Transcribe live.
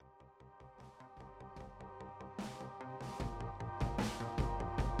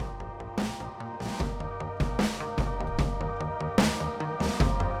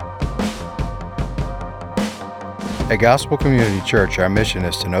At Gospel Community Church, our mission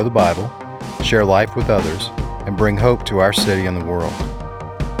is to know the Bible, share life with others, and bring hope to our city and the world.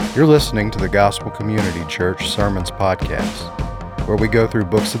 You're listening to the Gospel Community Church Sermons Podcast, where we go through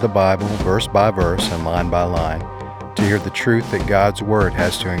books of the Bible, verse by verse and line by line, to hear the truth that God's Word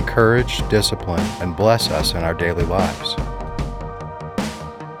has to encourage, discipline, and bless us in our daily lives.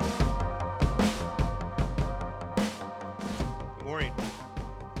 Good morning.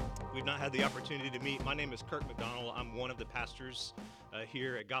 We've not had the opportunity to meet. My name is Kirk McDonald. I'm one of the pastors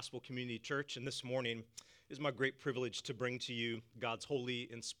here at Gospel Community Church, and this morning it is my great privilege to bring to you God's holy,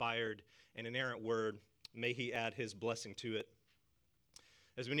 inspired, and inerrant Word. May He add His blessing to it.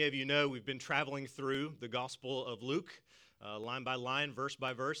 As many of you know, we've been traveling through the Gospel of Luke, line by line, verse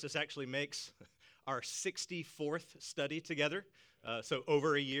by verse. This actually makes our 64th study together. So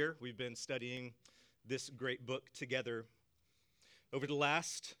over a year, we've been studying this great book together. Over the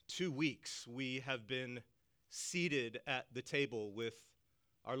last 2 weeks, we have been seated at the table with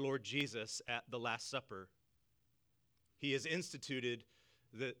our Lord Jesus at the Last Supper. He has instituted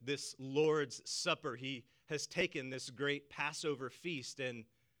this Lord's Supper. He has taken this great Passover feast, and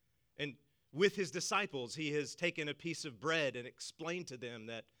with his disciples, he has taken a piece of bread and explained to them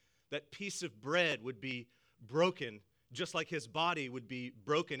that that piece of bread would be broken, just like his body would be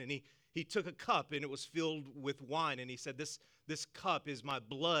broken. And he took a cup, and it was filled with wine, and he said, this cup is my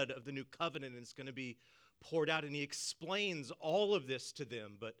blood of the new covenant, and it's going to be poured out. And he explains all of this to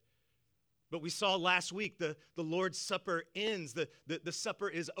them. But we saw last week the Lord's Supper ends. The supper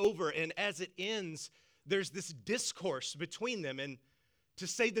is over, and as it ends, there's this discourse between them. And to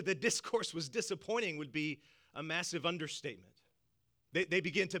say that the discourse was disappointing would be a massive understatement. They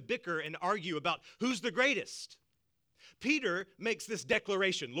begin to bicker and argue about who's the greatest. Peter makes this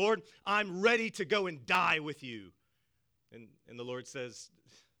declaration, Lord, I'm ready to go and die with you. And the Lord says,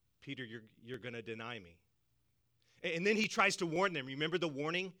 Peter, you're going to deny me. And then he tries to warn them. Remember the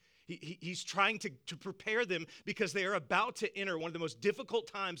warning? He's trying to prepare them because they are about to enter one of the most difficult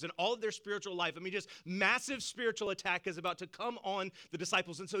times in all of their spiritual life. I mean, just massive spiritual attack is about to come on the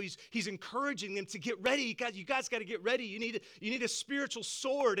disciples. And so he's encouraging them to get ready. You guys got to get ready. You need a spiritual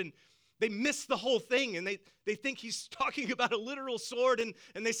sword. And they miss the whole thing. And they think he's talking about a literal sword.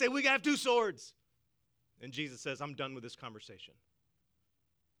 And they say, we got to have two swords. And Jesus says, I'm done with this conversation.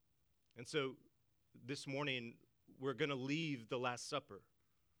 And so this morning, we're going to leave the Last Supper.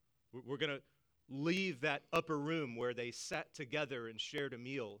 We're going to leave that upper room where they sat together and shared a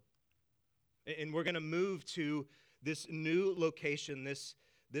meal. And we're going to move to this new location,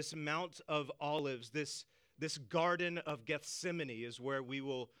 this Mount of Olives, this Garden of Gethsemane is where we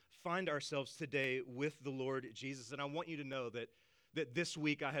will find ourselves today with the Lord Jesus. And I want you to know that this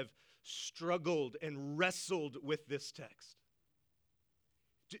week I have struggled and wrestled with this text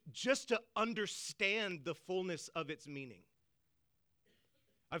just to understand the fullness of its meaning.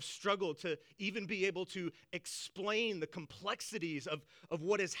 I've struggled to even be able to explain the complexities of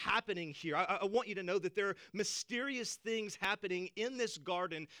what is happening here. I want you to know that there are mysterious things happening in this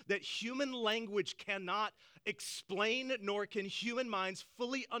garden that human language cannot explain, nor can human minds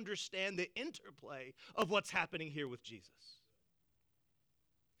fully understand the interplay of what's happening here with Jesus.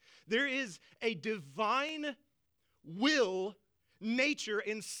 There is a divine will, nature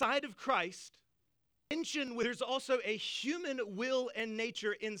inside of Christ. There's also a human will and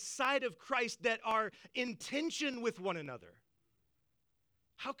nature inside of Christ that are in tension with one another.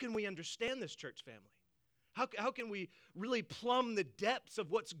 How can we understand this, church family? How can we really plumb the depths of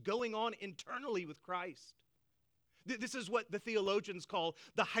what's going on internally with Christ? This is what the theologians call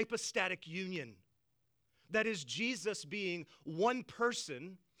the hypostatic union. That is Jesus being one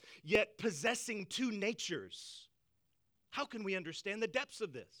person, yet possessing two natures. How can we understand the depths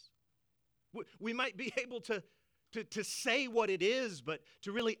of this? We might be able to say what it is, but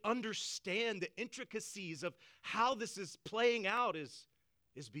to really understand the intricacies of how this is playing out is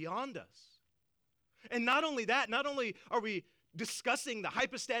beyond us. And not only that, not only are we discussing the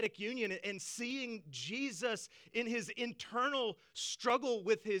hypostatic union and seeing Jesus in his internal struggle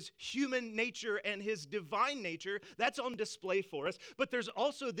with his human nature and his divine nature, that's on display for us, but there's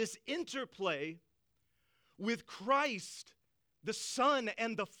also this interplay with Christ, the Son,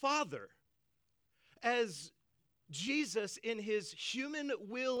 and the Father. As Jesus, in his human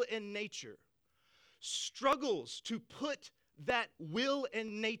will and nature, struggles to put that will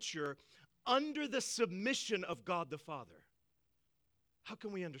and nature under the submission of God the Father. How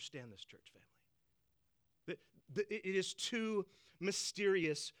can we understand this, church family? It is too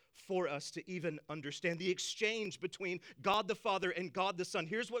mysterious for us to even understand the exchange between God the Father and God the Son.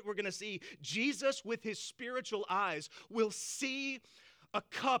 Here's what we're going to see. Jesus, with his spiritual eyes, will see a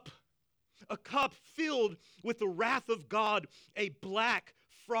cup a cup filled with the wrath of God, a black,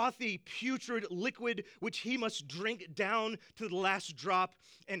 frothy, putrid liquid which he must drink down to the last drop,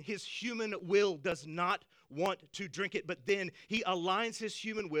 and his human will does not want to drink it, but then he aligns his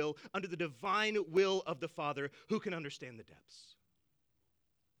human will under the divine will of the Father. Who can understand the depths?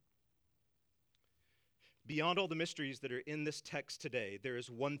 Beyond all the mysteries that are in this text today, there is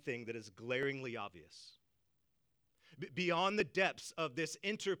one thing that is glaringly obvious. Beyond the depths of this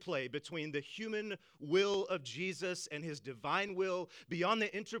interplay between the human will of Jesus and his divine will, beyond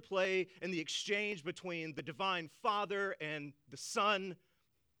the interplay and the exchange between the divine Father and the Son,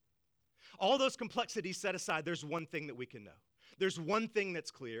 all those complexities set aside, there's one thing that we can know. There's one thing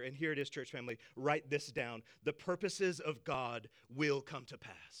that's clear, and here it is, church family. Write this down. The purposes of God will come to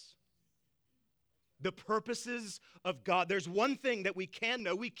pass. The purposes of God. There's one thing that we can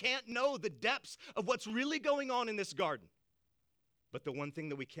know. We can't know the depths of what's really going on in this garden. But the one thing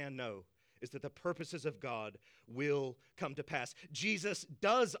that we can know is that the purposes of God will come to pass. Jesus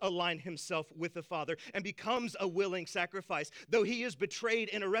does align himself with the Father and becomes a willing sacrifice. Though he is betrayed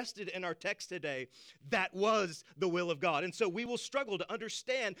and arrested in our text today, that was the will of God. And so we will struggle to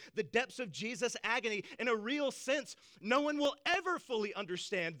understand the depths of Jesus' agony. In a real sense, no one will ever fully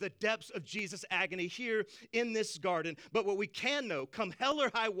understand the depths of Jesus' agony here in this garden. But what we can know, come hell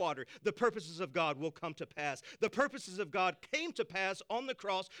or high water, the purposes of God will come to pass. The purposes of God came to pass on the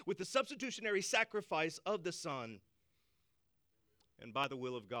cross with the substitutionary sacrifice of the Son. And by the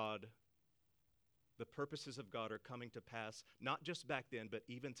will of God, the purposes of God are coming to pass, not just back then, but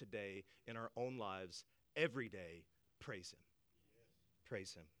even today in our own lives, every day. Praise him.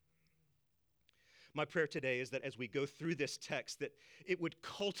 Praise him. My prayer today is that as we go through this text, that it would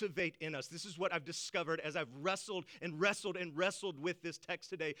cultivate in us. This is what I've discovered as I've wrestled and wrestled and wrestled with this text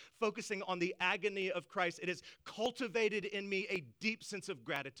today, focusing on the agony of Christ. It has cultivated in me a deep sense of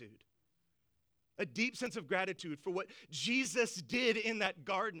gratitude. A deep sense of gratitude for what Jesus did in that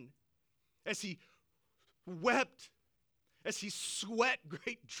garden as he wept, as he sweat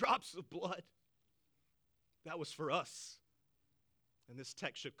great drops of blood. That was for us. And this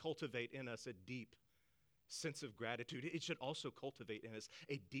text should cultivate in us a deep sense of gratitude. It should also cultivate in us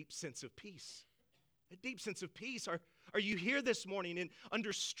a deep sense of peace. A deep sense of peace. Are you here this morning and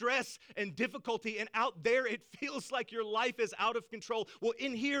under stress and difficulty, and out there it feels like your life is out of control? Well,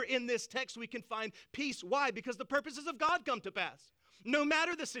 in here in this text we can find peace. Why? Because the purposes of God come to pass. No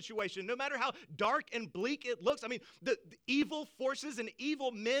matter the situation, no matter how dark and bleak it looks. I mean, the evil forces and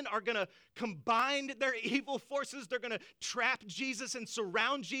evil men are going to combine their evil forces. They're going to trap Jesus and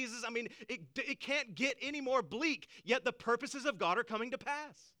surround Jesus. I mean, it can't get any more bleak, yet the purposes of God are coming to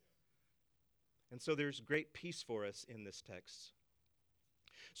pass. And so there's great peace for us in this text.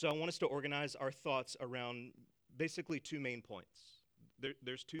 So I want us to organize our thoughts around basically two main points.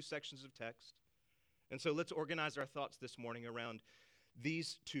 There's two sections of text. And so let's organize our thoughts this morning around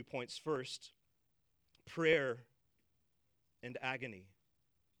these 2 points. First, prayer and agony.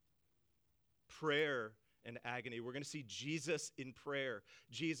 Prayer and agony. We're going to see Jesus in prayer.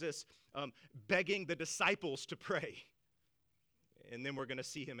 Jesus begging the disciples to pray. And then we're going to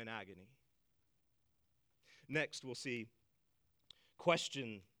see him in agony. Next, we'll see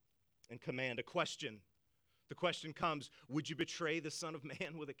question and command. A question. The question comes, would you betray the Son of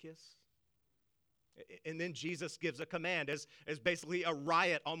Man with a kiss? And then Jesus gives a command as basically a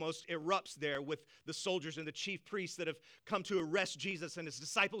riot almost erupts there with the soldiers and the chief priests that have come to arrest Jesus, and his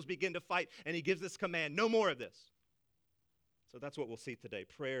disciples begin to fight, and he gives this command, no more of this. So that's what we'll see today,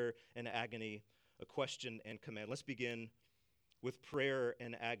 prayer and agony, a question and command. Let's begin with prayer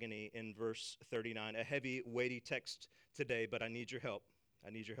and agony in verse 39. A heavy, weighty text today, but I need your help.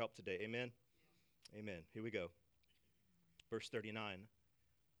 I need your help today. Amen? Amen. Here we go. Verse 39.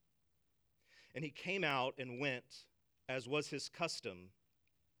 And he came out and went, as was his custom,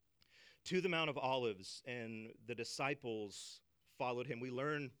 to the Mount of Olives, and the disciples followed him. We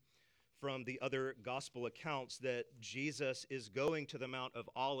learn from the other gospel accounts that Jesus is going to the Mount of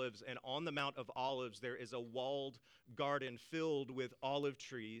Olives, and on the Mount of Olives there is a walled garden filled with olive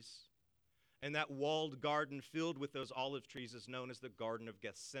trees, and that walled garden filled with those olive trees is known as the Garden of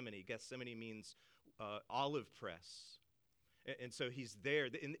Gethsemane. Gethsemane means olive press. And so he's there,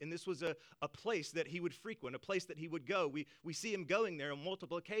 and this was a place that he would frequent, a place that he would go. We see him going there on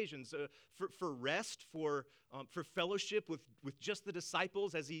multiple occasions for rest, for fellowship with just the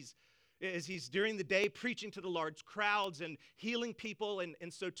disciples as he's during the day preaching to the large crowds and healing people,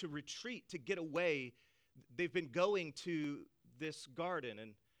 and so to retreat, to get away, they've been going to this garden.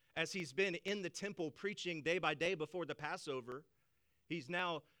 And as he's been in the temple preaching day by day before the Passover, he's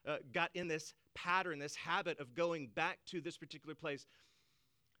now got in this pattern, this habit of going back to this particular place.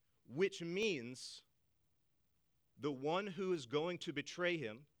 which means the one who is going to betray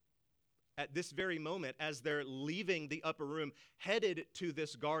him at this very moment, as they're leaving the upper room, headed to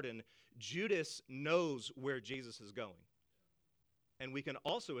this garden, Judas knows where Jesus is going. And we can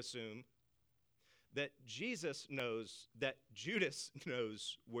also assume that Jesus knows that Judas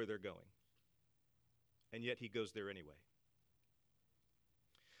knows where they're going. And yet he goes there anyway.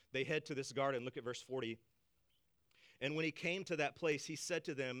 They head to this garden. Look at verse 40. And when he came to that place, he said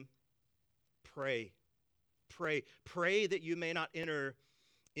to them, pray, pray that you may not enter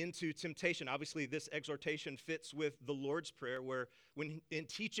into temptation. Obviously, this exhortation fits with the Lord's Prayer, where when in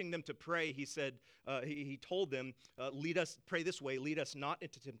teaching them to pray, he said, he told them, pray this way, lead us not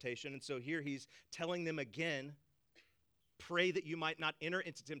into temptation. And so here he's telling them again, pray that you might not enter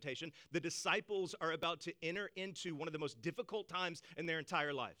into temptation. The disciples are about to enter into one of the most difficult times in their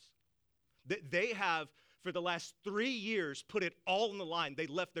entire lives. They have, for the last 3 years, put it all on the line. They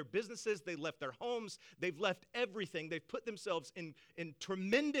left their businesses, they left their homes, they've left everything. They've put themselves in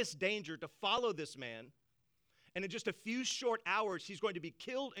tremendous danger to follow this man. And in just a few short hours, he's going to be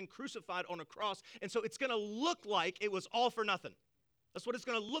killed and crucified on a cross. And so it's going to look like it was all for nothing. That's what it's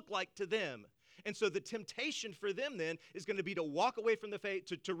going to look like to them. And so the temptation for them then is going to be to walk away from the faith,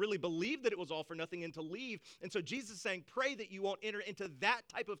 to really believe that it was all for nothing and to leave. And so Jesus is saying, pray that you won't enter into that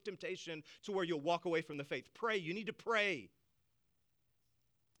type of temptation to where you'll walk away from the faith. Pray. You need to pray.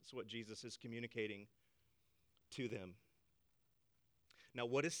 That's what Jesus is communicating to them. Now,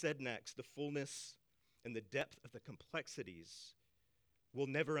 what is said next, the fullness and the depth of the complexities, we'll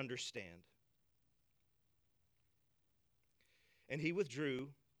never understand. And he withdrew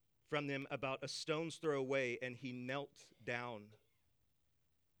from them about a stone's throw away, and he knelt down.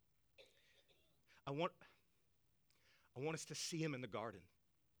 I want us to see him in the garden.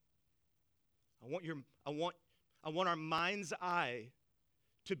 I want our mind's eye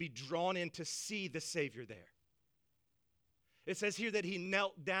to be drawn in to see the Savior there. It says here that he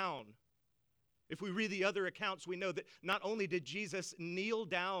knelt down. If we read the other accounts, we know that not only did Jesus kneel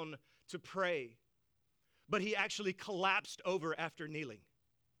down to pray, but he actually collapsed over after kneeling.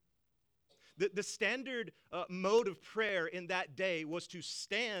 The standard mode of prayer in that day was to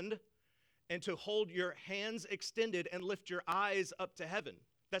stand and to hold your hands extended and lift your eyes up to heaven.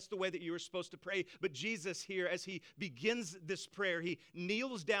 That's the way that you were supposed to pray. But Jesus here, as he begins this prayer, he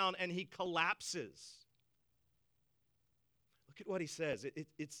kneels down and he collapses. Look at what he says.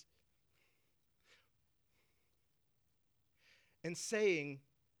 It's and saying,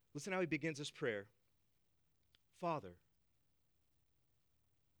 listen how he begins his prayer. Father.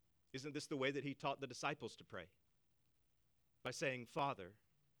 Isn't this the way that he taught the disciples to pray? By saying, Father.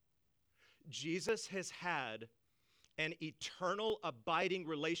 Jesus has had an eternal, abiding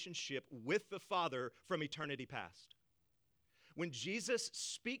relationship with the Father from eternity past. When Jesus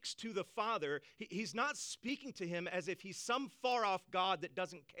speaks to the Father, he's not speaking to him as if he's some far-off God that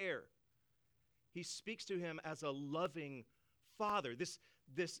doesn't care. He speaks to him as a loving Father.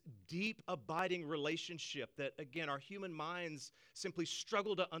 This deep, abiding relationship that, again, our human minds simply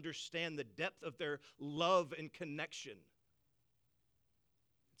struggle to understand the depth of their love and connection.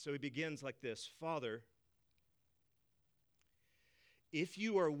 So he begins like this, Father, if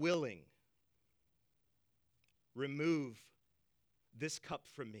you are willing, remove this cup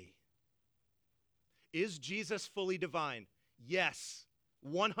from me. Is Jesus fully divine? Yes,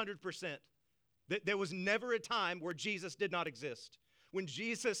 100%. There was never a time where Jesus did not exist. When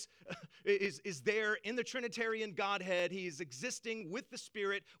Jesus is there in the Trinitarian Godhead, he is existing with the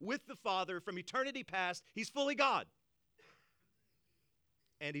Spirit, with the Father from eternity past. He's fully God.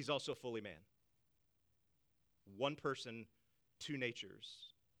 And he's also fully man. One person, two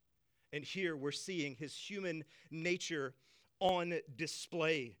natures. And here we're seeing his human nature on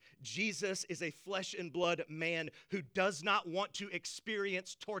display. Jesus is a flesh and blood man who does not want to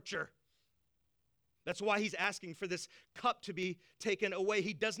experience torture. That's why he's asking for this cup to be taken away.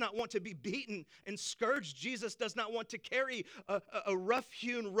 He does not want to be beaten and scourged. Jesus does not want to carry a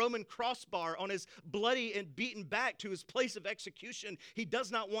rough-hewn Roman crossbar on his bloody and beaten back to his place of execution. He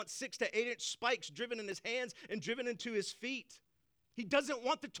does not want 6 to 8 inch spikes driven in his hands and driven into his feet. He doesn't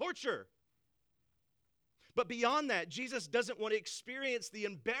want the torture. But beyond that, Jesus doesn't want to experience the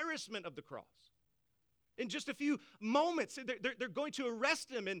embarrassment of the cross. In just a few moments, they're going to arrest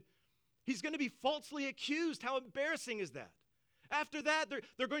him and he's going to be falsely accused. How embarrassing is that? After that,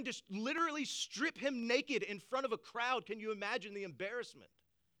 they're going to literally strip him naked in front of a crowd. Can you imagine the embarrassment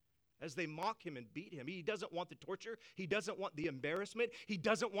as they mock him and beat him? He doesn't want the torture. He doesn't want the embarrassment. He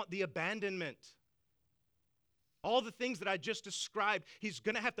doesn't want the abandonment. All the things that I just described, he's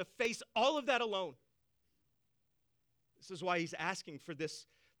going to have to face all of that alone. This is why he's asking for this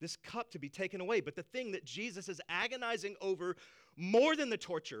this cup to be taken away. But the thing that Jesus is agonizing over more than the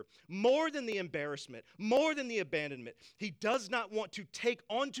torture, more than the embarrassment, more than the abandonment, he does not want to take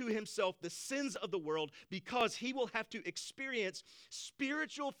onto himself the sins of the world because he will have to experience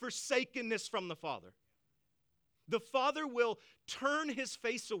spiritual forsakenness from the Father. The Father will turn his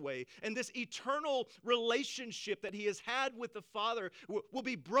face away, and this eternal relationship that he has had with the Father will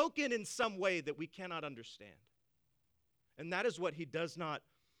be broken in some way that we cannot understand. And that is what he does not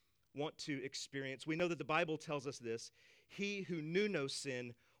want to experience. We know that the Bible tells us this. He who knew no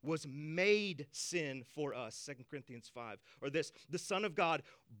sin was made sin for us, 2 Corinthians 5. Or this, the Son of God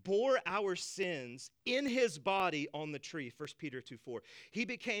bore our sins in his body on the tree, 1 Peter 2:4. He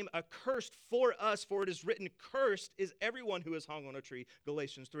became accursed for us, for it is written, cursed is everyone who is hung on a tree,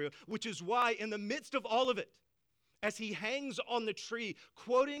 Galatians 3. Which is why in the midst of all of it, as he hangs on the tree,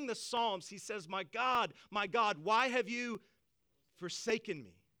 quoting the Psalms, he says, my God, why have you forsaken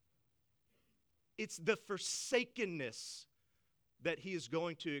me? It's the forsakenness that he is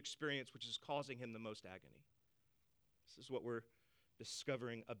going to experience, which is causing him the most agony. This is what we're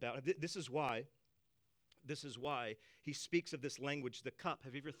discovering about. This is why he speaks of this language, the cup.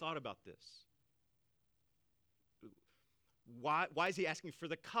 Have you ever thought about this? Why is he asking for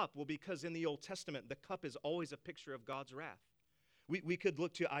the cup? Well, because in the Old Testament, the cup is always a picture of God's wrath. We could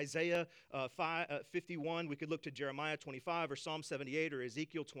look to Isaiah 51, we could look to Jeremiah 25 or Psalm 78 or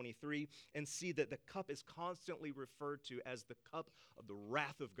Ezekiel 23 and see that the cup is constantly referred to as the cup of the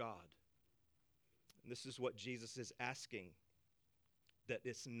wrath of God. And this is what Jesus is asking, that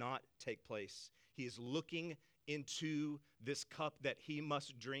this not take place. He is looking into this cup that he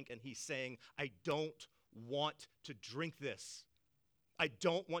must drink, and he's saying, I don't want to drink this. I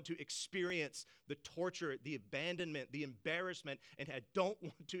don't want to experience the torture, the abandonment, the embarrassment, and I don't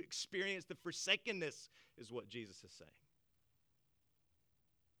want to experience the forsakenness, is what Jesus is saying.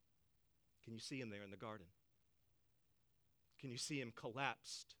 Can you see him there in the garden? Can you see him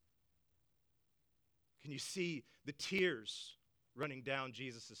collapsed? Can you see the tears running down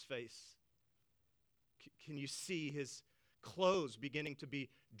Jesus' face? Can you see his clothes beginning to be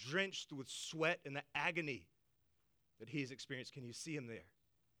drenched with sweat and the agony that he's experienced? Can you see him there?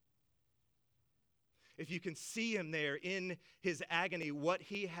 If you can see him there in his agony, what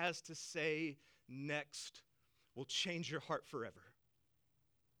he has to say next will change your heart forever.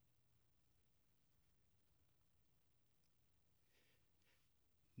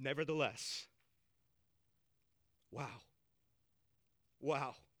 Nevertheless, wow.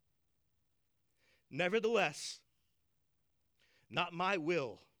 Nevertheless, not my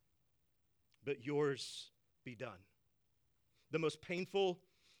will, but yours be done. The most painful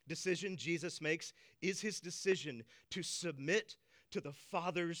decision Jesus makes is his decision to submit to the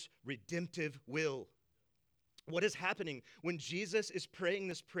Father's redemptive will. What is happening when Jesus is praying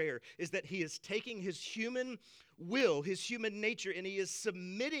this prayer is that he is taking his human will, his human nature, and he is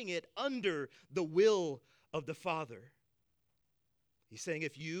submitting it under the will of the Father. He's saying,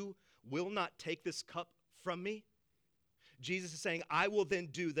 if you will not take this cup from me, Jesus is saying, I will then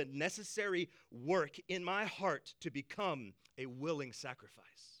do the necessary work in my heart to become a willing sacrifice.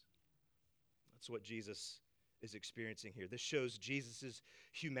 That's what Jesus is experiencing here. This shows Jesus'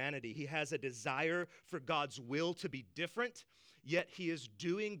 humanity. He has a desire for God's will to be different, yet he is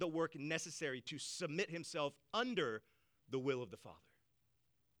doing the work necessary to submit himself under the will of the Father.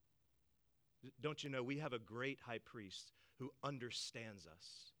 Don't you know, we have a great high priest who understands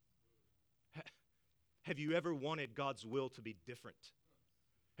us. Have you ever wanted God's will to be different?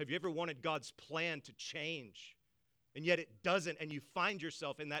 Have you ever wanted God's plan to change? And yet it doesn't, and you find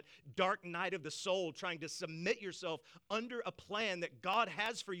yourself in that dark night of the soul trying to submit yourself under a plan that God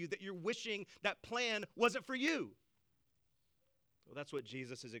has for you that you're wishing that plan wasn't for you. Well, that's what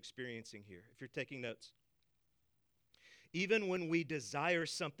Jesus is experiencing here, if you're taking notes. Even when we desire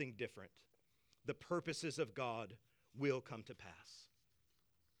something different, the purposes of God will come to pass.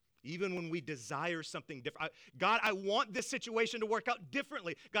 Even when we desire something different. God, I want this situation to work out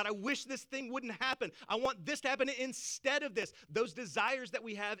differently. God, I wish this thing wouldn't happen. I want this to happen instead of this. Those desires that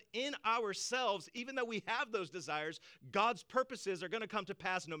we have in ourselves, even though we have those desires, God's purposes are going to come to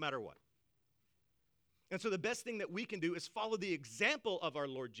pass no matter what. And so the best thing that we can do is follow the example of our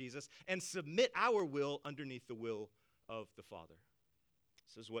Lord Jesus and submit our will underneath the will of the Father.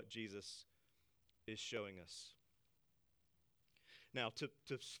 This is what Jesus is showing us. Now, to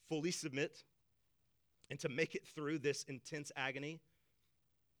fully submit and to make it through this intense agony,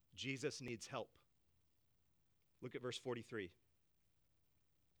 Jesus needs help. Look at verse 43.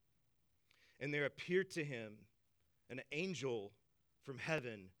 And there appeared to him an angel from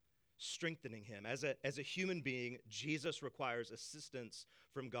heaven strengthening him. As a human being, Jesus requires assistance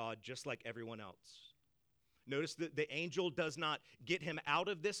from God just like everyone else. Notice that the angel does not get him out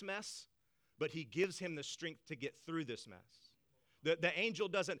of this mess, but he gives him the strength to get through this mess. The angel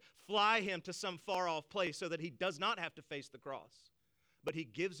doesn't fly him to some far-off place so that he does not have to face the cross, but he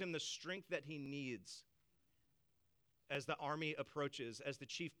gives him the strength that he needs as the army approaches, as the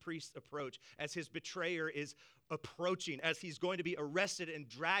chief priests approach, as his betrayer is approaching, as he's going to be arrested and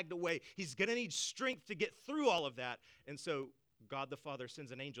dragged away. He's going to need strength to get through all of that. And so God the Father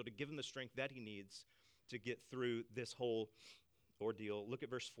sends an angel to give him the strength that he needs to get through this whole ordeal. Look at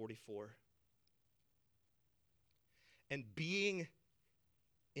verse 44. And being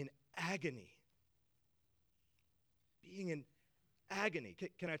in agony. Being in agony.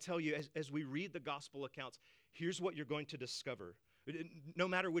 Can I tell you, as we read the gospel accounts, here's what you're going to discover. No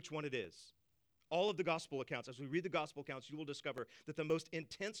matter which one it is. All of the gospel accounts, as we read the gospel accounts, you will discover that the most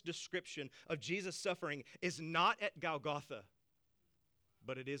intense description of Jesus' suffering is not at Golgotha,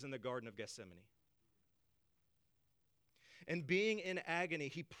 but it is in the Garden of Gethsemane. And being in agony,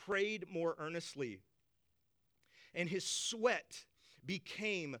 he prayed more earnestly, and his sweat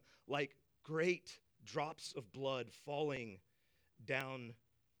became like great drops of blood falling down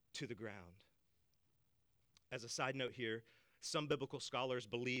to the ground. As a side note here, some biblical scholars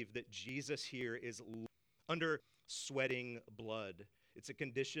believe that Jesus here is under sweating blood. It's a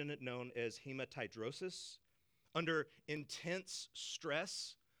condition known as hematidrosis. Under intense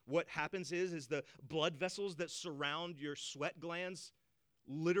stress, what happens is the blood vessels that surround your sweat glands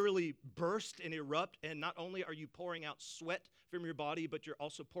literally burst and erupt, and not only are you pouring out sweat from your body, but you're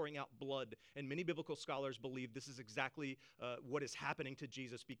also pouring out blood. And many biblical scholars believe this is exactly what is happening to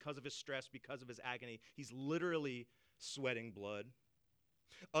Jesus because of his stress, because of his agony. He's literally sweating blood.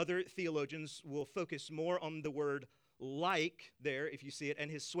 Other theologians will focus more on the word like there, if you see it,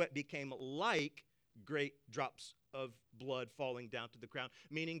 and his sweat became like great drops of blood falling down to the ground,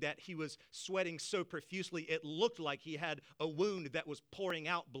 meaning that he was sweating so profusely it looked like he had a wound that was pouring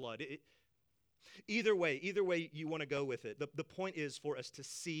out blood. Either way you want to go with it. The point is for us to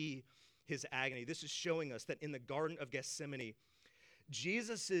see his agony. This is showing us that in the Garden of Gethsemane,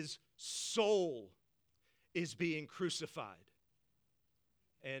 Jesus' soul is being crucified.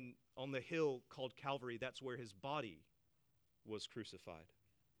 And on the hill called Calvary, that's where his body was crucified.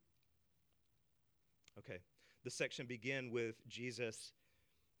 Okay, the section began with Jesus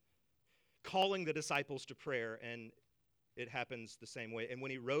calling the disciples to prayer, and it happens the same way. And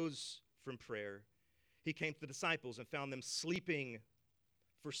when he rose from prayer, he came to the disciples and found them sleeping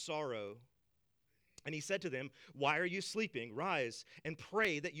for sorrow. And he said to them, "Why are you sleeping? Rise and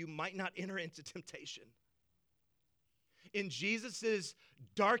pray that you might not enter into temptation." In Jesus'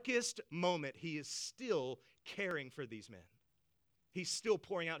 darkest moment, he is still caring for these men. He's still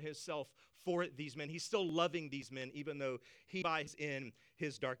pouring out himself for these men. He's still loving these men, even though he dies in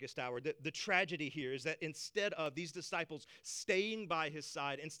his darkest hour. The tragedy here is that instead of these disciples staying by his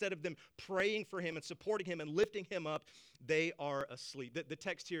side, instead of them praying for him and supporting him and lifting him up, they are asleep. The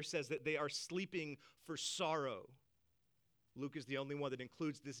text here says that they are sleeping for sorrow. Luke is the only one that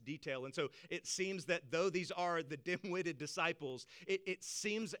includes this detail. And so it seems that though these are the dim-witted disciples, it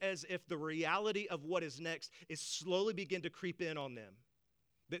seems as if the reality of what is next is slowly begin to creep in on them.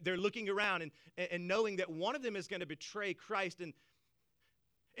 They're looking around and knowing that one of them is going to betray Christ, and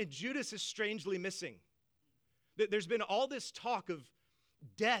Judas is strangely missing. There's been all this talk of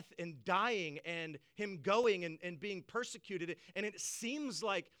death and dying and him going and being persecuted, and it seems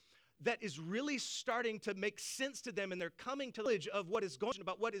like that is really starting to make sense to them, and they're coming to the knowledge of what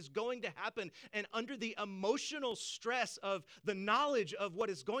is going to happen. And under the emotional stress of the knowledge of what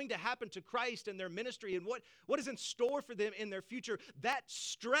is going to happen to Christ and their ministry and what is in store for them in their future, that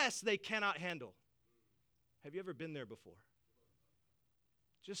stress they cannot handle. Have you ever been there before?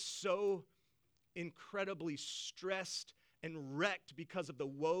 Just so incredibly stressed and wrecked because of the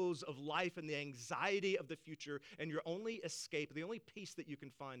woes of life and the anxiety of the future, and your only escape, the only peace that you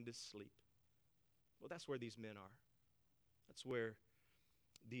can find is sleep. Well, that's where these men are. That's where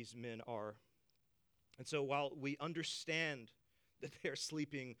these men are. And so while we understand that they are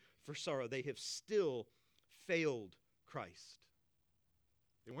sleeping for sorrow, they have still failed Christ.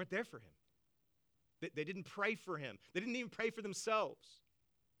 They weren't there for him. They didn't pray for him. They didn't even pray for themselves.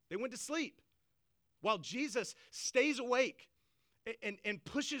 They went to sleep. While Jesus stays awake and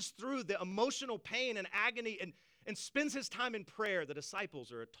pushes through the emotional pain and agony and spends his time in prayer, the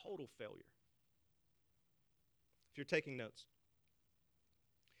disciples are a total failure. If you're taking notes,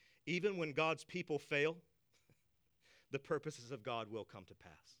 even when God's people fail, the purposes of God will come to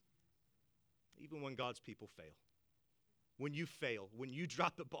pass. Even when God's people fail. When you fail, when you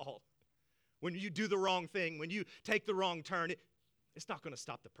drop the ball, when you do the wrong thing, when you take the wrong turn, it's not going to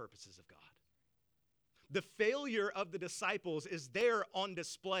stop the purposes of God. The failure of the disciples is there on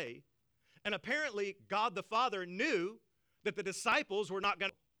display. And apparently, God the Father knew that the disciples were not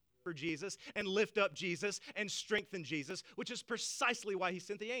going to for Jesus and lift up Jesus and strengthen Jesus, which is precisely why he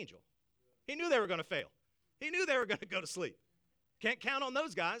sent the angel. He knew they were going to fail. He knew they were going to go to sleep. Can't count on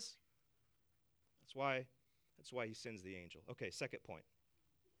those guys. That's why he sends the angel. Okay, second point.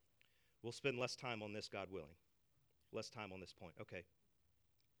 We'll spend less time on this, God willing. Less time on this point. Okay.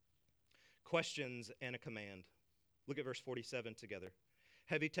 Questions and a command. Look at verse 47 together.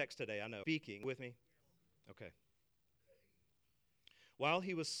 Heavy text today, I know. Speaking with me? Okay. While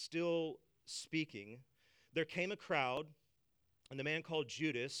he was still speaking, there came a crowd, and the man called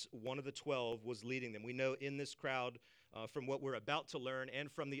Judas, one of the 12, was leading them. We know in this crowd, from what we're about to learn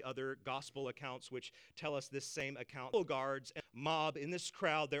and from the other gospel accounts which tell us this same account. Guards and mob in this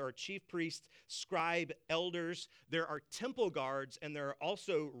crowd, there are chief priests, scribe, elders, there are temple guards, and there are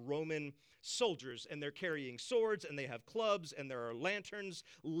also Roman soldiers, and they're carrying swords, and they have clubs, and there are lanterns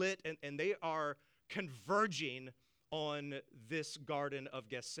lit, and they are converging on this Garden of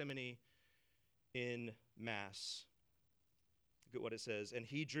Gethsemane in mass. Look at what it says. And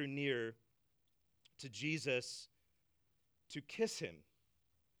he drew near to Jesus to kiss him.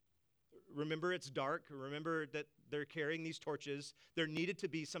 Remember, it's dark. Remember that they're carrying these torches. There needed to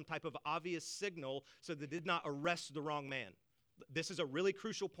be some type of obvious signal so they did not arrest the wrong man. This is a really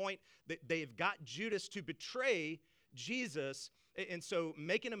crucial point. They've got Judas to betray Jesus, and so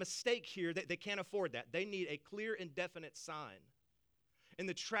making a mistake here, they can't afford that. They need a clear and definite sign. And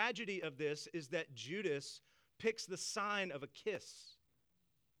the tragedy of this is that Judas picks the sign of a kiss.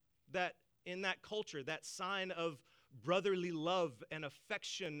 That in that culture, that sign of brotherly love and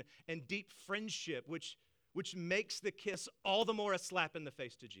affection and deep friendship, which makes the kiss all the more a slap in the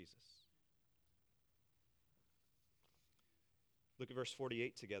face to Jesus. Look at verse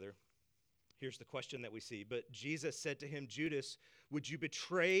 48 together. Here's the question that we see. But Jesus said to him, Judas, would you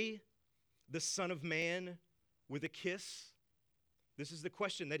betray the Son of Man with a kiss? This is the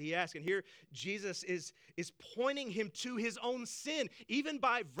question that he asked. And here Jesus is pointing him to his own sin, even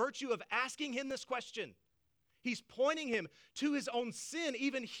by virtue of asking him this question. He's pointing him to his own sin,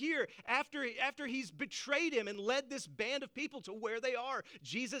 even here, after he's betrayed him and led this band of people to where they are.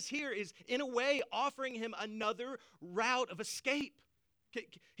 Jesus here is, in a way, offering him another route of escape.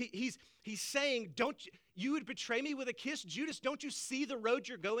 He's saying, you would betray me with a kiss? Judas, don't you see the road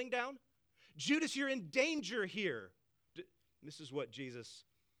you're going down? Judas, you're in danger here. This is what Jesus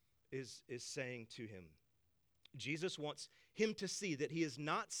is saying to him. Jesus wants him to see that he is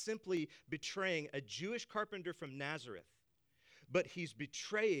not simply betraying a Jewish carpenter from Nazareth, but he's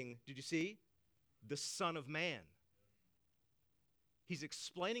betraying, did you see, the Son of Man. He's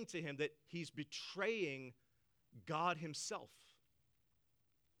explaining to him that he's betraying God himself,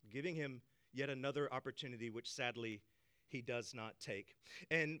 giving him yet another opportunity, which sadly he does not take.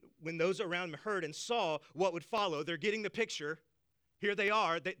 And when those around him heard and saw what would follow, they're getting the picture. Here they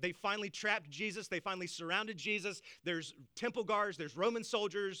are. They finally trapped Jesus. They finally surrounded Jesus. There's temple guards. There's Roman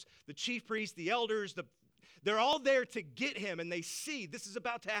soldiers, the chief priests, the elders. They're all there to get him, and they see this is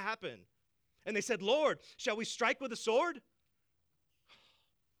about to happen. And they said, Lord, shall we strike with a sword?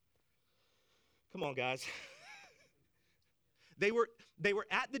 Come on, guys. They were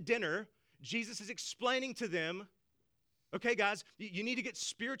at the dinner. Jesus is explaining to them, okay, guys, you need to get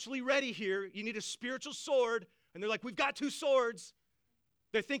spiritually ready here. You need a spiritual sword. And they're like, we've got 2 swords.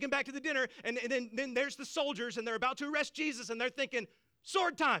 They're thinking back to the dinner, and then there's the soldiers, and they're about to arrest Jesus, and they're thinking,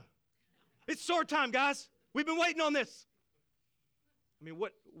 sword time. It's sword time, guys. We've been waiting on this. I mean,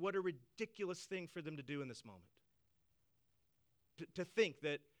 what a ridiculous thing for them to do in this moment. To think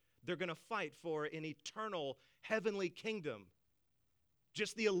that they're going to fight for an eternal heavenly kingdom.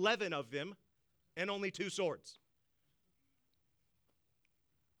 Just the 11 of them, and only 2 swords.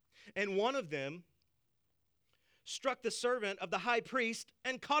 And one of them struck the servant of the high priest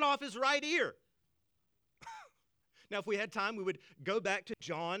and cut off his right ear. Now, if we had time, we would go back to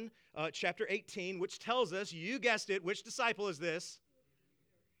John chapter 18, which tells us, you guessed it, which disciple is this?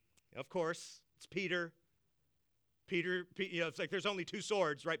 Of course, it's Peter. Peter, it's like there's only 2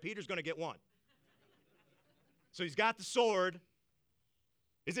 swords, right? Peter's going to get one. So he's got the sword.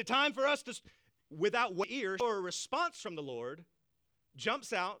 Is it time for us to, without ear, or a response from the Lord,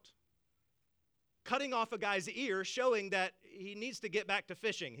 jumps out, cutting off a guy's ear, showing that he needs to get back to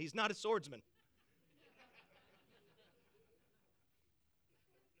fishing. He's not a swordsman.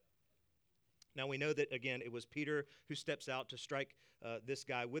 Now we know that, again, it was Peter who steps out to strike this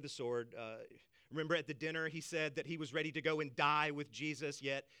guy with a sword. Remember at the dinner, he said that he was ready to go and die with Jesus,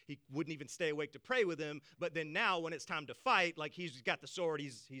 yet he wouldn't even stay awake to pray with him. But then now, when it's time to fight, like he's got the sword,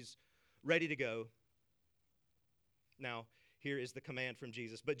 he's ready to go. Now, here is the command from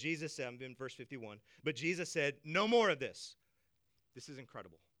Jesus. But Jesus said, I'm in verse 51, but Jesus said, no more of this. This is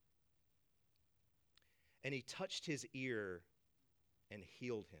incredible. And he touched his ear and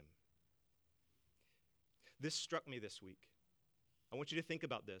healed him. This struck me this week. I want you to think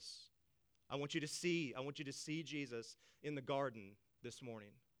about this. I want you to see Jesus in the garden this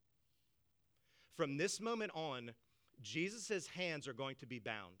morning. From this moment on, Jesus' hands are going to be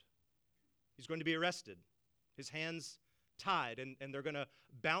bound. He's going to be arrested. His hands tied, and they're going to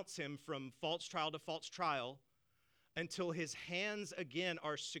bounce him from false trial to false trial until his hands again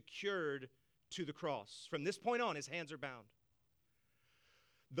are secured to the cross. From this point on, his hands are bound.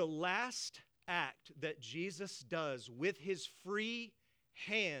 The last act that Jesus does with his free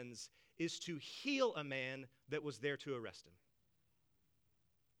hands is to heal a man that was there to arrest him.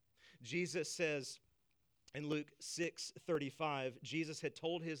 Jesus says in Luke 6:35, Jesus had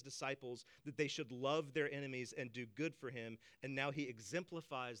told his disciples that they should love their enemies and do good for him, and now he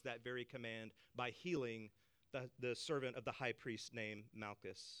exemplifies that very command by healing the servant of the high priest named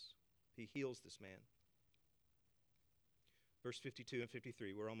Malchus. He heals this man. Verse 52 and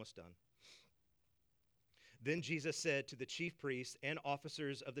 53, we're almost done. Then Jesus said to the chief priests and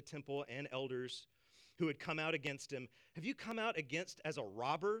officers of the temple and elders who had come out against him, have you come out against as a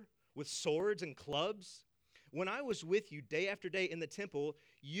robber with swords and clubs? When I was with you day after day in the temple,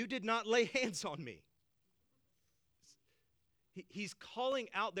 you did not lay hands on me. He's calling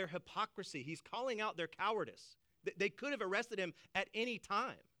out their hypocrisy. He's calling out their cowardice. They could have arrested him at any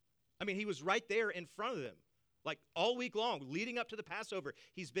time. I mean, he was right there in front of them. Like all week long, leading up to the Passover,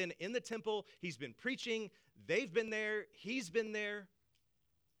 he's been in the temple, he's been preaching, they've been there, he's been there.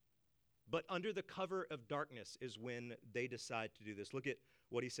 But under the cover of darkness is when they decide to do this. Look at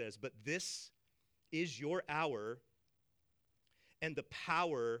what he says. But this is your hour and the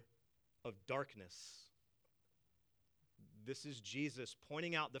power of darkness. This is Jesus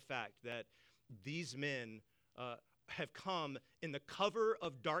pointing out the fact that these men have come in the cover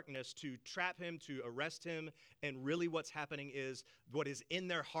of darkness to trap him, to arrest him, and really what's happening is what is in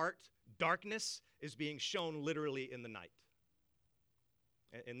their heart, darkness, is being shown literally in the night.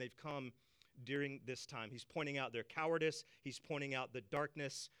 And they've come during this time. He's pointing out their cowardice, he's pointing out the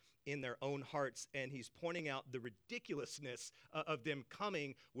darkness in their own hearts, and he's pointing out the ridiculousness of them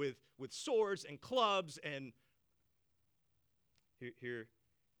coming with swords and clubs, and here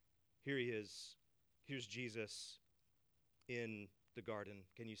he is. Here's Jesus in the garden.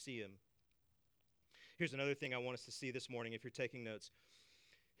 Can you see him? Here's another thing I want us to see this morning if you're taking notes.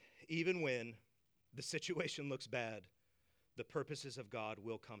 Even when the situation looks bad, the purposes of God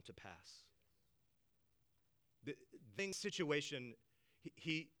will come to pass. The situation,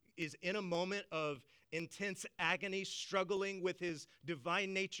 he is in a moment of intense agony, struggling with his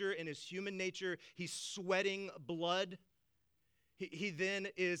divine nature and his human nature. He's sweating blood. He then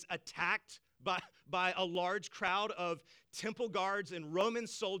is attacked by a large crowd of temple guards and Roman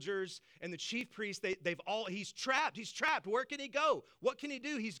soldiers and the chief priests. He's trapped. Where can he go? What can he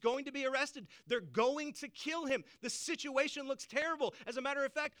do? He's going to be arrested. They're going to kill him. The situation looks terrible. As a matter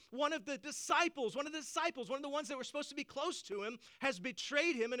of fact, one of the ones that were supposed to be close to him, has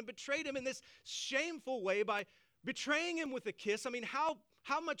betrayed him, and betrayed him in this shameful way by betraying him with a kiss. I mean, how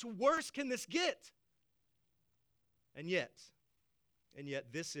much worse can this get? And yet,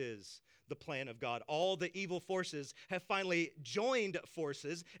 this is the plan of God. All the evil forces have finally joined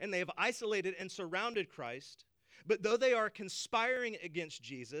forces, and they have isolated and surrounded Christ. But though they are conspiring against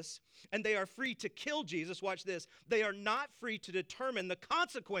Jesus, and they are free to kill Jesus, watch this, they are not free to determine the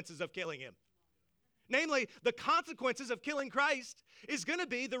consequences of killing him. Namely, the consequences of killing Christ is going to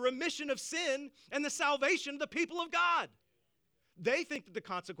be the remission of sin and the salvation of the people of God. They think that the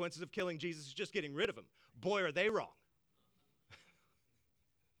consequences of killing Jesus is just getting rid of him. Boy, are they wrong.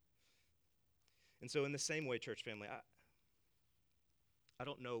 And so in the same way, church family, I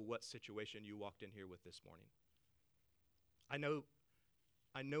don't know what situation you walked in here with this morning. I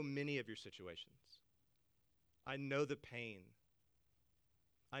know many of your situations. I know the pain.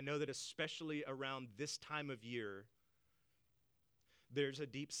 I know that especially around this time of year, there's a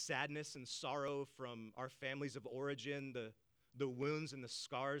deep sadness and sorrow from our families of origin, the wounds and the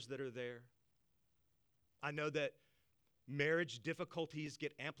scars that are there. I know that marriage difficulties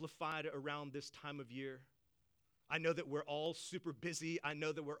get amplified around this time of year. I know that we're all super busy. I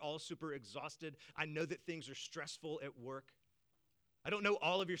know that we're all super exhausted. I know that things are stressful at work. I don't know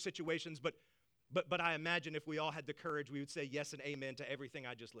all of your situations, but I imagine if we all had the courage, we would say yes and amen to everything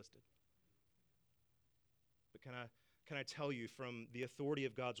I just listed. But can I tell you from the authority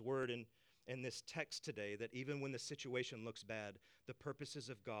of God's word and this text today that even when the situation looks bad, the purposes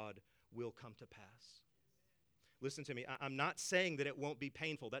of God will come to pass. Listen to me. I'm not saying that it won't be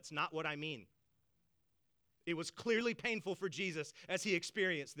painful. That's not what I mean. It was clearly painful for Jesus as he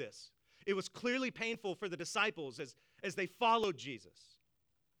experienced this. It was clearly painful for the disciples as they followed Jesus.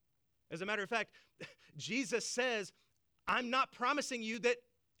 As a matter of fact, Jesus says, I'm not promising you that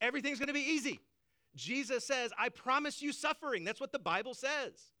everything's going to be easy. Jesus says, I promise you suffering. That's what the Bible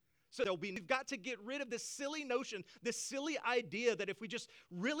says. So we've got to get rid of this silly notion, this silly idea that if we just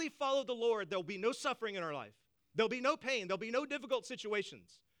really follow the Lord, there'll be no suffering in our life. There'll be no pain. There'll be no difficult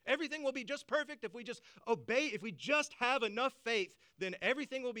situations. Everything will be just perfect if we just obey, if we just have enough faith, then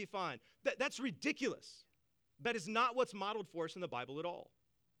everything will be fine. That's ridiculous. That is not what's modeled for us in the Bible at all.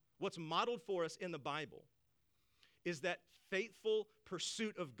 What's modeled for us in the Bible is that faithful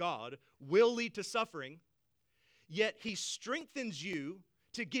pursuit of God will lead to suffering, yet he strengthens you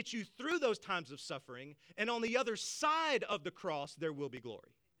to get you through those times of suffering, and on the other side of the cross, there will be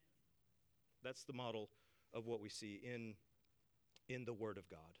glory. That's the model of what we see in the Word of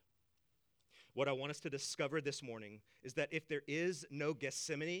God. What I want us to discover this morning is that if there is no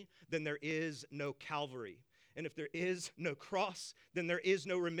Gethsemane, then there is no Calvary. And if there is no cross, then there is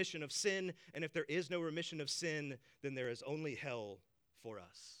no remission of sin. And if there is no remission of sin, then there is only hell for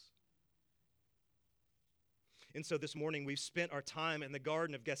us. And so this morning we've spent our time in the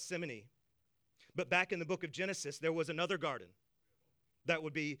Garden of Gethsemane. But back in the book of Genesis, there was another garden. That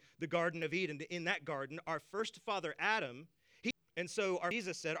would be the Garden of Eden. In that garden, our first father Adam,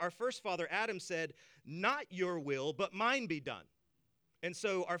 Jesus said, our first father Adam said, not your will, but mine be done. And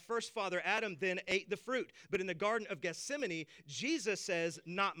so our first father Adam then ate the fruit. But in the Garden of Gethsemane, Jesus says,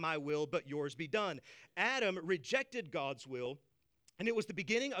 not my will, but yours be done. Adam rejected God's will, and it was the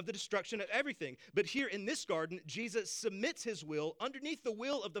beginning of the destruction of everything. But here in this garden, Jesus submits his will underneath the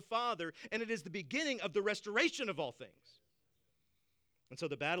will of the Father, and it is the beginning of the restoration of all things. And so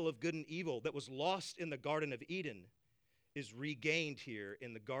the battle of good and evil that was lost in the Garden of Eden is regained here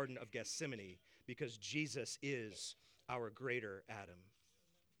in the Garden of Gethsemane because Jesus is our greater Adam.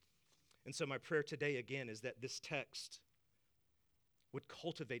 And so my prayer today again is that this text would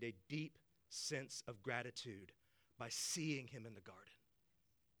cultivate a deep sense of gratitude by seeing him in the garden.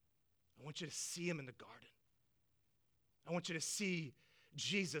 I want you to see him in the garden. I want you to see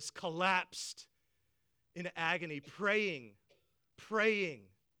Jesus collapsed in agony, praying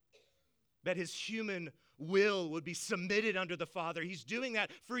that his human will would be submitted under the Father. He's doing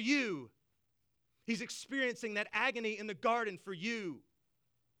that for you. He's experiencing that agony in the garden for you.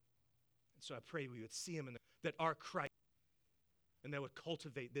 And so I pray we would see him that our Christ, and that would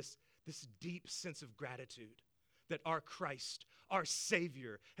cultivate this deep sense of gratitude that our Christ, our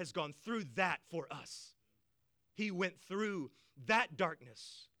Savior, has gone through that for us. He went through that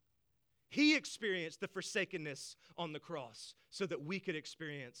darkness. He experienced the forsakenness on the cross so that we could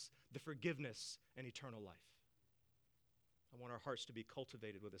experience the forgiveness and eternal life. I want our hearts to be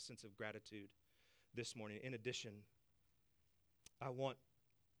cultivated with a sense of gratitude this morning. In addition, I want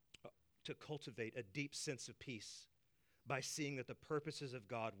to cultivate a deep sense of peace by seeing that the purposes of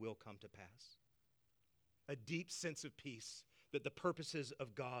God will come to pass. A deep sense of peace that the purposes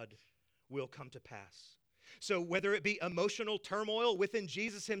of God will come to pass. So whether it be emotional turmoil within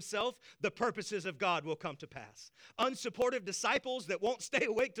Jesus himself, the purposes of God will come to pass. Unsupportive disciples that won't stay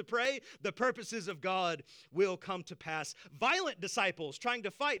awake to pray, the purposes of God will come to pass. Violent disciples trying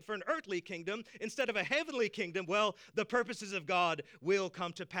to fight for an earthly kingdom instead of a heavenly kingdom, well, the purposes of God will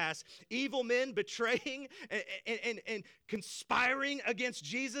come to pass. Evil men betraying and conspiring against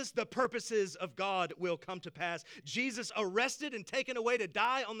Jesus, the purposes of God will come to pass. Jesus arrested and taken away to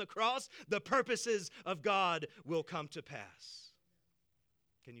die on the cross, the purposes of God will come to pass.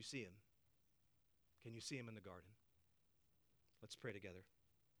 Can you see him? Can you see him in the garden? Let's pray together.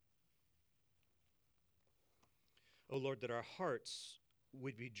 Oh Lord, that our hearts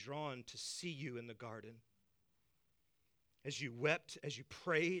would be drawn to see you in the garden. As you wept, as you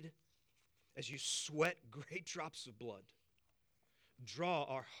prayed, as you sweat great drops of blood. Draw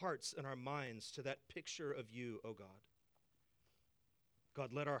our hearts and our minds to that picture of you, oh God. God,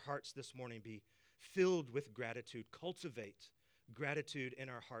 let our hearts this morning be filled with gratitude. Cultivate gratitude in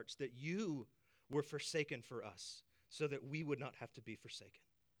our hearts that you were forsaken for us so that we would not have to be forsaken.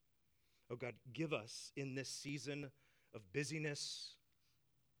 Oh God, give us in this season of busyness,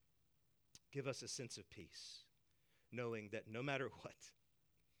 give us a sense of peace, knowing that no matter what,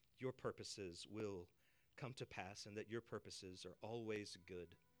 your purposes will come to pass and that your purposes are always good,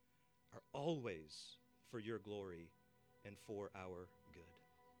 are always for your glory and for our good.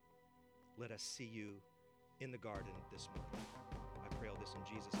 Let us see you in the garden this morning. I pray all this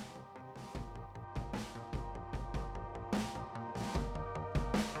in Jesus' name.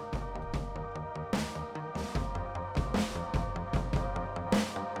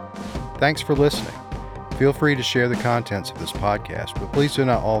 Thanks for listening. Feel free to share the contents of this podcast, but please do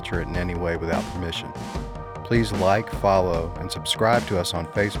not alter it in any way without permission. Please like, follow, and subscribe to us on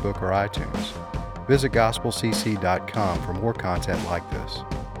Facebook or iTunes. Visit gospelcc.com for more content like this.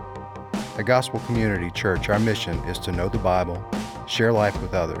 At Gospel Community Church, our mission is to know the Bible, share life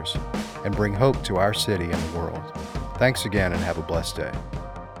with others, and bring hope to our city and the world. Thanks again and have a blessed day.